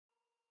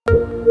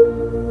One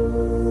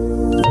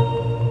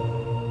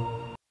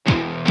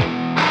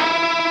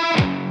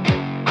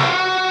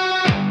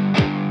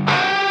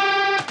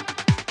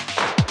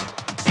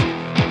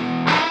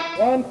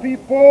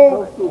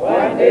people,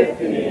 one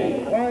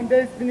destiny. One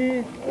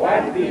destiny,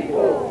 one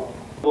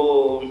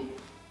people.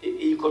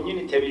 Iyi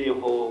community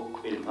yabiriho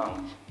kubera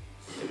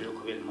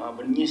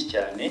impamvu nyinshi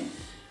cyane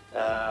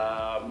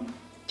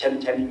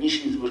cyane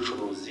nyinshi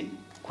z'ubucuruzi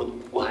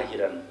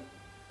guhahirana.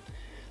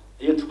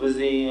 Iyo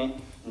tuvuze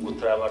ngo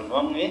turi abantu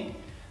bamwe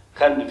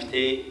kandi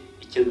dufite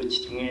ikibazo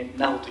kimwe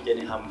naho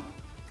tujyane hamwe,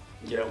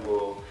 ngira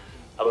ngo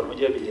abantu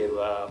bajya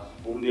babireba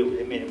bumve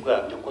uburemere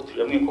bwabyo ko turi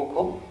bamwe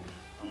koko.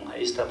 Mu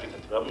East Africa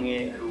turi bamwe,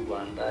 ari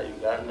Rwanda,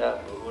 Uganda,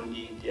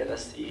 Burundi,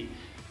 DRC,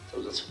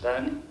 South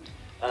Sudan.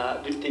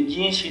 Dufite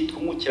byinshi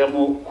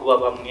twungukiramo kuba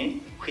bamwe,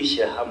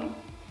 kwishyira hamwe.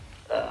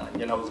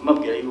 Njye nabuzima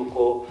bwira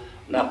yuko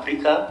na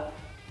Afrika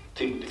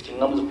dufite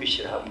ingamba zo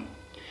kwishyira hamwe.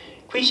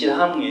 Kwishyira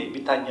hamwe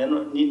bitangira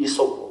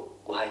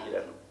n'isoko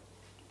guhahirana.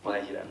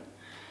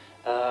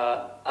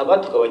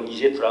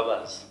 Abatugabanyije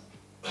turabazi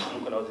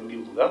nkuko navuze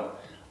mbivuga,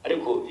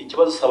 ariko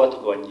ikibazo saba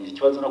tugabanyije,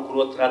 ikibazo no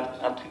kuri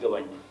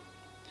natwigabanya.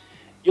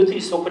 Iyo turi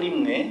isoko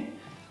rimwe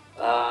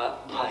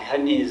duhaha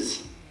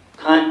neza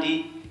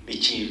kandi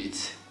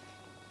biciriritse,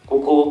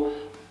 kuko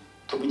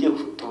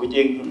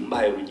tuvuge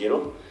mbaye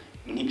urugero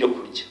nk'ibyo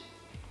kurya.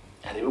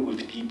 Hari ibihugu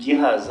bifite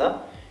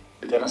ibyihaza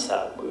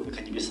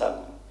bikagira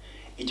ibisago.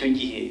 Icyo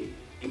gihe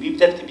ibi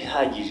byafite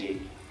bihagije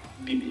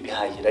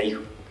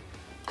bihagirayo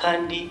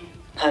kandi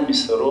nta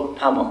misoro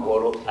nta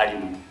mahoro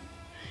arimo.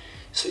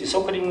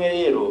 Isoko rimwe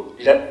rero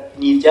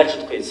ni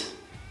ibyacu twese,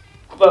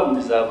 kuva mu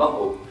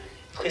bizabaho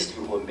twese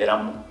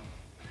tubihomberamo.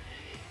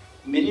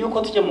 Mbere yuko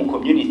tujya mu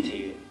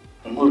community,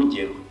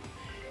 nk'urugero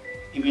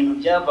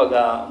ibintu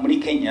byavaga muri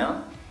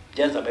Kenya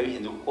byazaga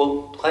bihenze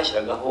kuko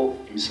twashyiragaho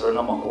imisoro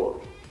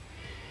n'amahoro.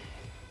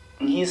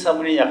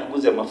 Nk'isabune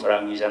yakaguze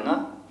amafaranga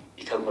 100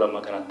 ikagura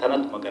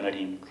 600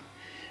 700.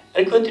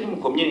 Ariko turi mu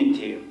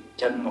community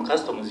cyane mu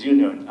customs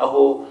union,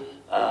 aho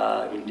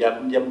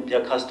ibintu bya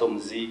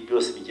customs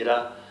byose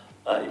bigira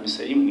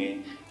imisoro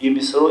imwe, iyo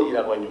misoro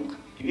iragabanyuka.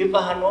 Ibiva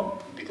hano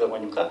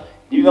bikagabanyuka,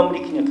 nibiba muri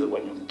Kenya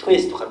bikagabanyuka,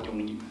 twese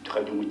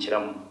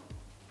tukabyungukiramo.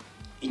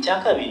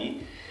 Icya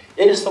kabiri,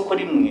 yari isoko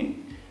rimwe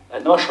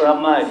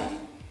n'abashoramari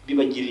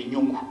bibagira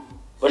inyungu,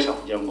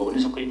 bashaka kugira ngo babone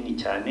isoko rinini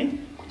cyane,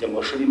 kugira ngo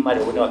bashore imari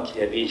babone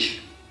abakiriya benshi.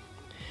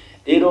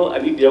 Rero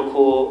abibwira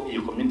ko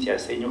iyi community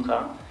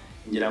yasenyuka,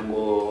 ngira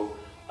ngo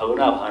abo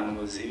ni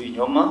abahanuzi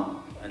b'ibinyoma,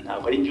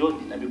 ntabwo ari byo,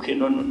 nabikwiye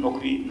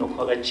no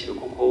kuba agaciro,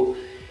 kuko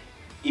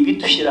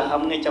ibidushyira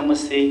hamwe cyangwa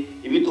se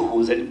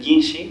ibiduhuza ni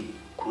byinshi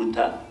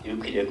kuruta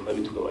ibikwiriye kuba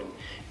bitugabanya.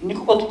 Ni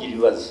kuko tugira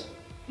ibibazo,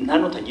 nta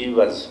n'utagira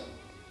ibibazo.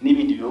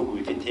 N'ibindi bihugu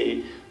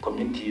bifite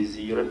communities,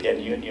 European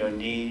Union,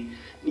 ni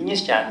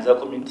nyinshi cyane za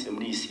communities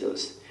muri isi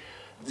yose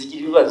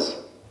zigira ibibazo.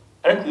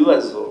 Ariko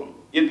ibibazo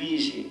iyo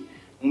bije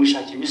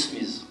umushakira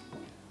ibisubizo.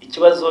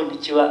 Ikibazo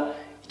ntikiba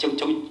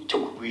cyo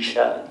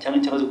kugwisha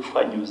cyangwa cyo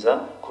gushwanyuza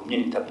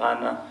community,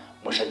 apana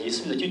mushakira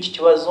igisubizo cy'iki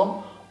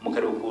kibazo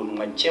mukareba ukuntu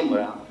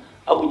mwakemura,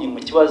 aho kugira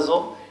mu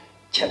kibazo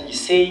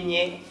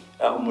cyagisenye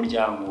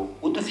umuryango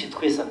udufite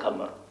twese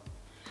akamaro.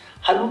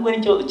 Hari ubwo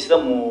n'ikibazo kiza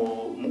mu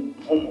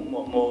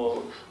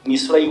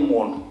isura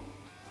y'umuntu,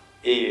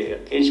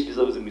 kenshi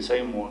bizabuze mu isura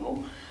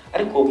y'umuntu,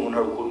 ariko umuntu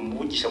arukuntu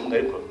muvugisha mu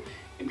ariko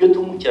ibyo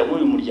tumukira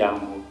muri uyu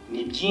muryango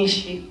ni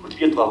byinshi kuko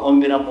ibyo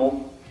twahomberamo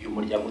uyu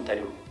muryango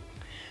utariho.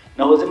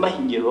 Nahoze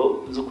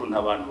mahingero z'ukuntu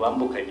abantu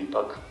bambukanye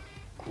imipaka,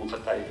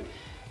 kufata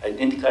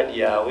identity card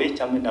yawe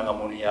cyangwa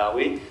indangamuntu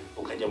yawe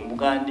ukajya mu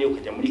Bugande,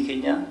 ukajya muri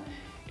Kenya.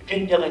 Ibyo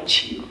ni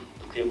by'agaciro,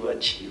 dukwiye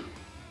guhacira.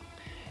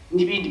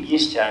 N'ibindi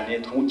byinshi cyane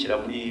twungukira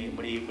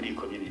muri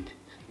community.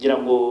 Ngira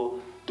ngo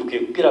dukwiye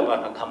kubwira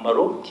abantu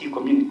akamaro k'i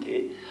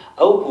community,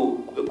 aho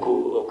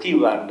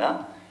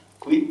kwibanda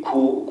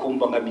ku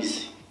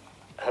mbogamizi.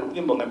 Hari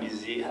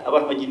ubw'imbogamizi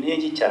abantu bagira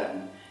intege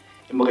cyane,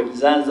 imbogamizi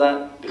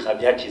zaza bikaba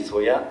byacitse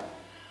oya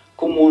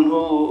ku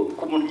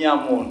muntu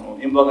nyamuntu.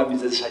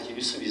 Imbogamizi zishakira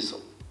ibisubizo,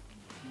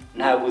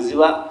 ntabwo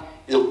ziba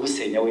izo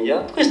kugusenya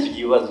oya. Twese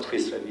tugiye ibibazo,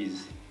 twese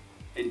turabizi,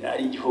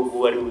 ari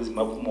igihugu, ari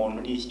ubuzima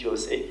bw'umuntu n'iki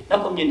cyose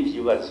nako myene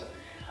ibibazo,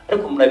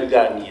 ariko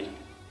murabiganira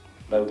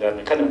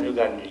kandi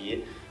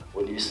murabiganiriye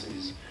ubona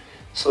ibisubizo.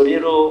 So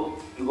rero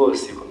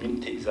rwose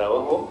community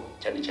izabaho,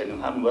 cyane cyane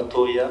nk'amwe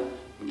batoya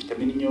mufite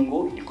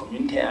inyungu ni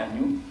community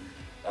yanyu.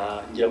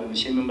 Ngira ngo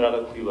mushyiremo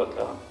imbaraga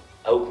kwibaka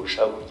aho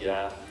kurushaho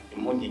kugira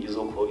impungenge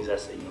z'uko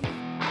izasenyuka.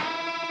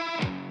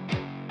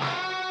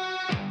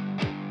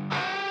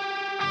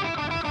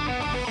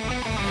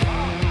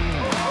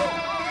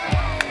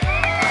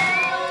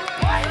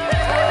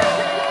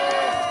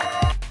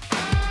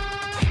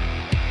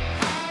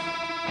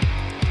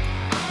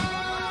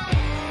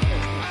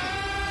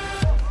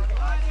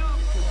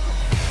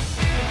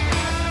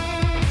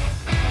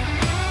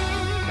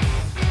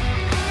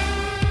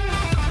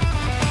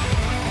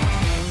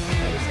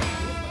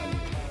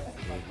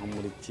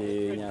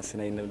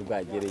 Sinari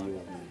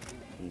rwagereyo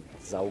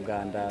za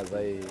Uganda,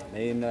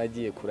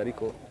 nagiye kure,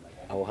 ariko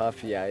aho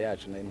hafi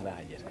yacu nayo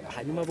ntarahagera.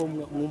 Hanyuma bo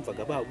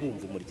mwumvaga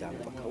bumva umuryango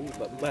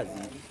bakawumva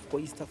bazi ko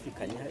East Africa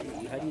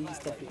hari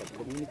East Africa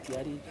community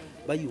hari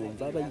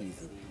bayumva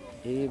bayizi.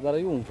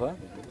 Barayumva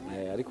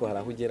ariko hari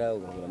aho ugera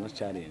ugahura na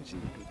challenge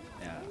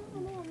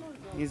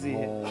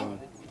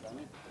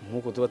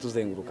nk'uko tuba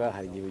tuzenguruka,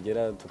 hari igihe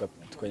ugera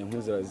tukajya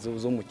nk'inzira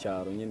zo mu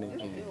cyaro nyine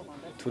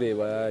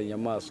tureba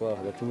inyamaswa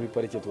hagati muri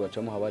parike,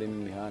 tugacamo haba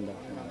harimo imihanda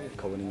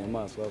ukabona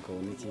inyamaswa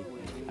ukabona iki,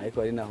 ariko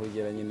hari naho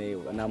ugera nyine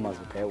n'amazi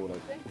ukayabura,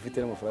 ufite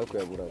n'amafaranga yo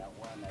kuyagura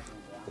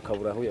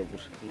ukabura aho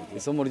uyagura.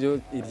 Isomo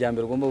irya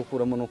mbere ugomba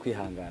gukuramo no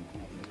kwihangana,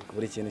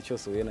 buri kintu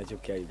cyose uhuye nacyo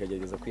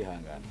ukagerageza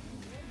kwihangana,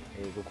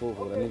 kuko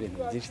uhura n'ibintu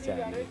byinshi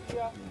cyane,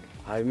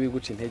 harimo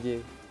ibiguca intege,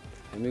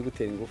 harimo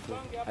ibigutera ingufu,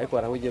 ariko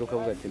hari aho ugera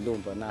ukavuga ati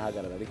ndumva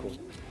nahagarara, ariko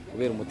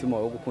kubera umutima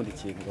wawe wo gukunda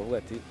ikintu ukavuga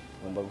ati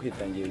ngomba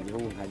kwitangira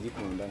igihugu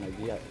nkagikunda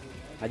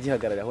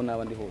nkagihagararaho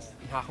n'abandi hose.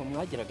 Ntaho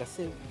mwageraga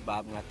se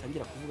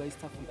mwatangira kuvuga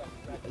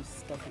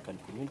East African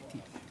community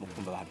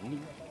mukumva abantu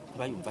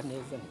bayumva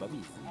neza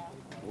ntibabizi?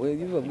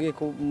 Iyo babwiye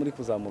ko muri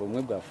kuzamura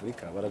ubumwe bwa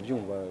Afurika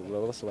barabyumva,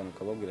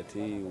 barabasobanuka babwira ati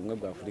ubumwe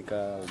bwa Afurika,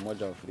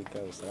 umoja wa Afurika,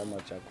 usalama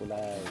wa chakula,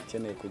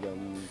 ukeneye kujya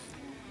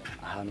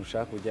ahantu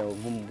ushaka kujya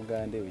nko mu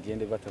Bugande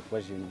ugende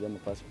batakubajije ibintu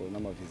by'amapasiporo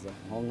n'amaviza.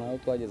 Nkaho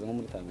twageze nko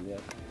muri Tanzania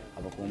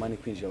abakomani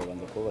kwinjira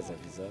babanza kubabaza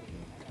viza,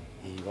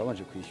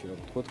 babanje kwishyura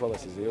kuko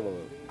twabasizeyo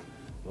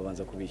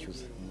babanza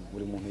kubishyuza.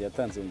 Buri muntu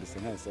yatanze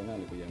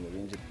 $500 kugira ngo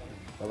binjire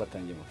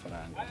babatangiye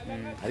amafaranga,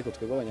 ariko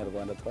twebwe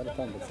abanyarwanda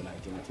twaratambutse nta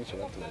kintu cyinshi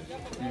batubajije.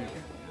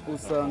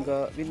 Usanga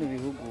bino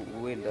bihugu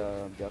wenda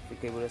bya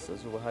Afurika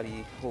y'Iburasirazuba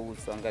hariho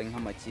usanga ari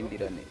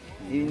nk'amakimbirane.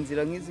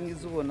 Inzira nk'izi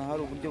ngizi ubona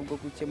hari uburyo bwo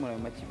gukemura ayo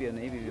makimbirane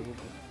y'ibi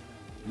bihugu?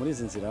 Muri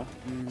izi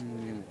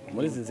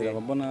nzira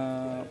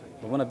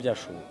babona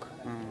byashoboka,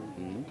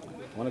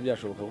 babona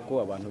byashoboka kuko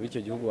abantu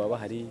b'icyo gihugu baba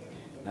bahari,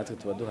 natwe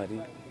tuba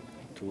duhari,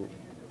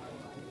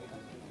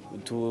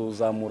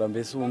 tuzamura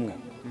mbese ubumwe,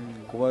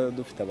 kuba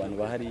dufite abantu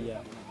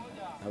bahariya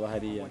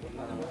n'abahariya.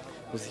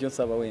 Gusa icyo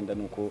nsaba wenda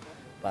ni uko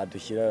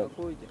badushyira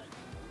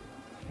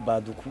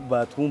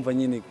batwumva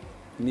nyine,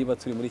 niba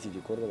turi muri iki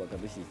gikorwa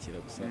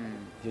bakadushyigikira. Gusa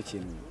icyo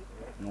kintu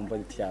numva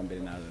cya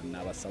mbere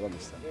nabasaba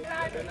gusa.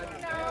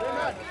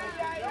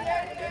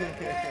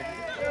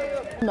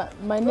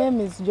 My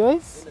name is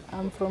Joyce.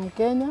 I'm from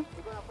Kenya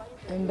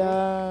and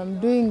I'm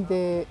doing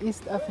the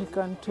East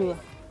African tour.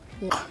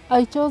 Yeah.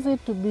 I chose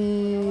it to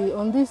be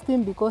on this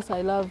team because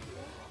I love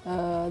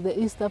the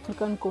East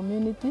African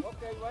community,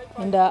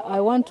 and I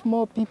want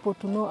more people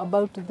to know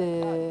about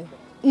the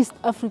East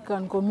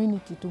African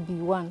community to be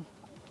one.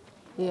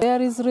 Yeah.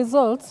 There is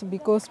results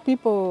because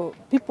people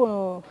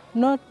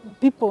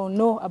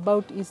know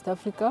about East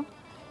Africa,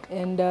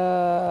 and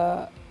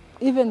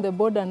even the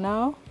border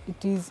now,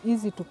 it is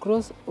easy to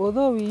cross.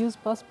 Although we use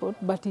passport,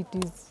 but it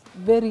is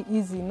very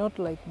easy, not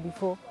like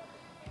before.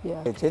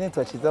 Yeah. Cheni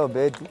twachiza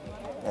Obedi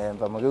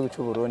mva mu gihugu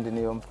cy'u Burundi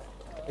niyo mva.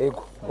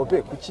 Ego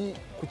Obe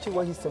kuki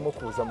wahisemo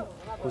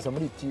kuza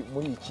muri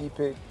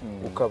ikipe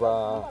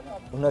ukaba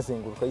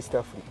unazenguruka East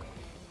Africa?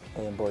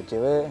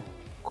 Mbojewe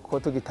kuko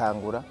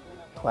tugitangura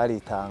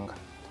twaritanga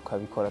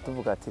tukabikora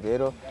tuvuga ati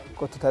rero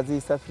ko tutazi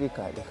East Africa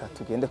reka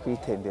tugende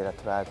kwitembera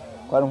turabe,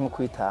 kwari nko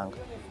kwitanga,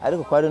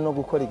 ariko kwari no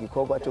gukora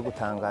igikorwa cyo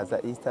gutangaza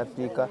East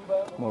Africa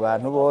mu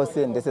bantu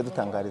bose, ndetse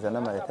dutangariza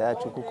n'amareta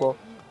yacu kuko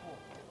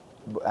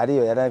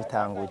ariyo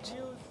yarabitanguje.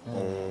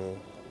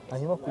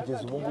 Hanyuma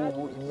kugeza ubu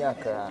ngubu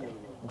imyaka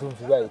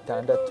ndumva ibaye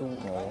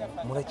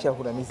 6,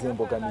 muracyahura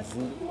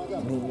n'izembogamizi,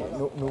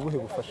 n'ubuhe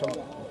bufasha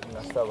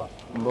mwasaba?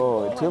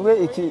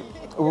 Twebwe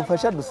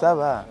ubufasha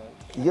dusaba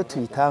iyo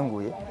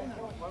tuyitanguye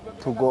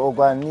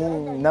tugorwa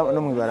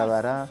no mu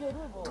ibarabara,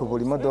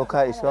 tubura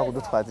imodoka ishobora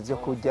kudutwaza ibyo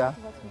kurya,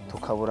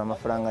 tukabura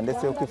amafaranga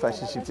ndetse yo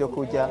kwifashisha ibyo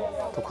kurya,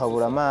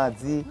 tukabura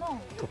amazi,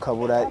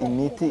 tukabura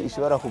imiti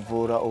ishobora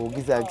kuvura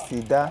ubugize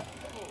agisida,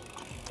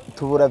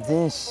 tubura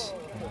byinshi.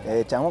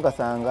 Cyangwa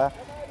ugasanga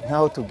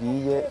nkaho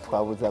tugiye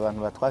twabuze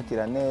abantu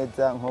batwakira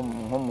neza nko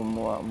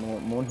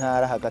mu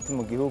ntara hagati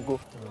mu gihugu,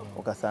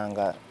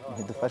 ugasanga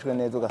ntidufashwe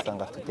neza,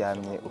 ugasanga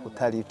tujyamye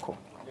ukutariko.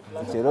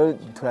 Rero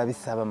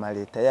turabisaba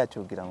amaleta yacu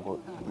kugira ngo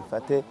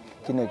ifate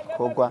kino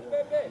gikorwa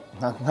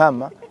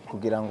nkama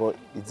kugira ngo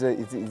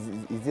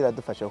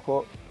iziradufasha,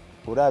 ko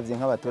uravye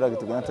nk'abaturage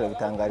tugenda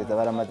turabitangariza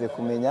baramaze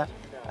kumenya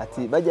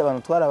ati bajya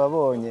abantu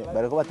twarababonye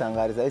bariko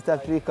batangariza East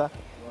Africa.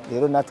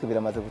 Rero natwe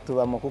biramaze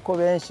kutubamo kuko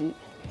benshi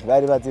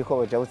bari bazi ko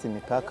bajabutse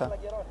imipaka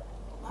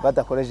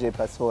badakoresheje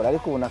passport,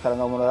 ariko ubu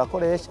nakaranga umuntu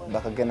arakoresha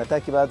bakagenda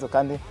atakibazo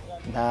kandi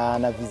nta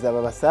na visa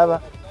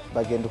babasaba,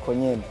 bagenda uko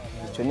nyene.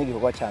 Ico ni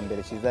igikorwa ca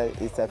mbere ciza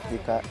East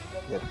Africa.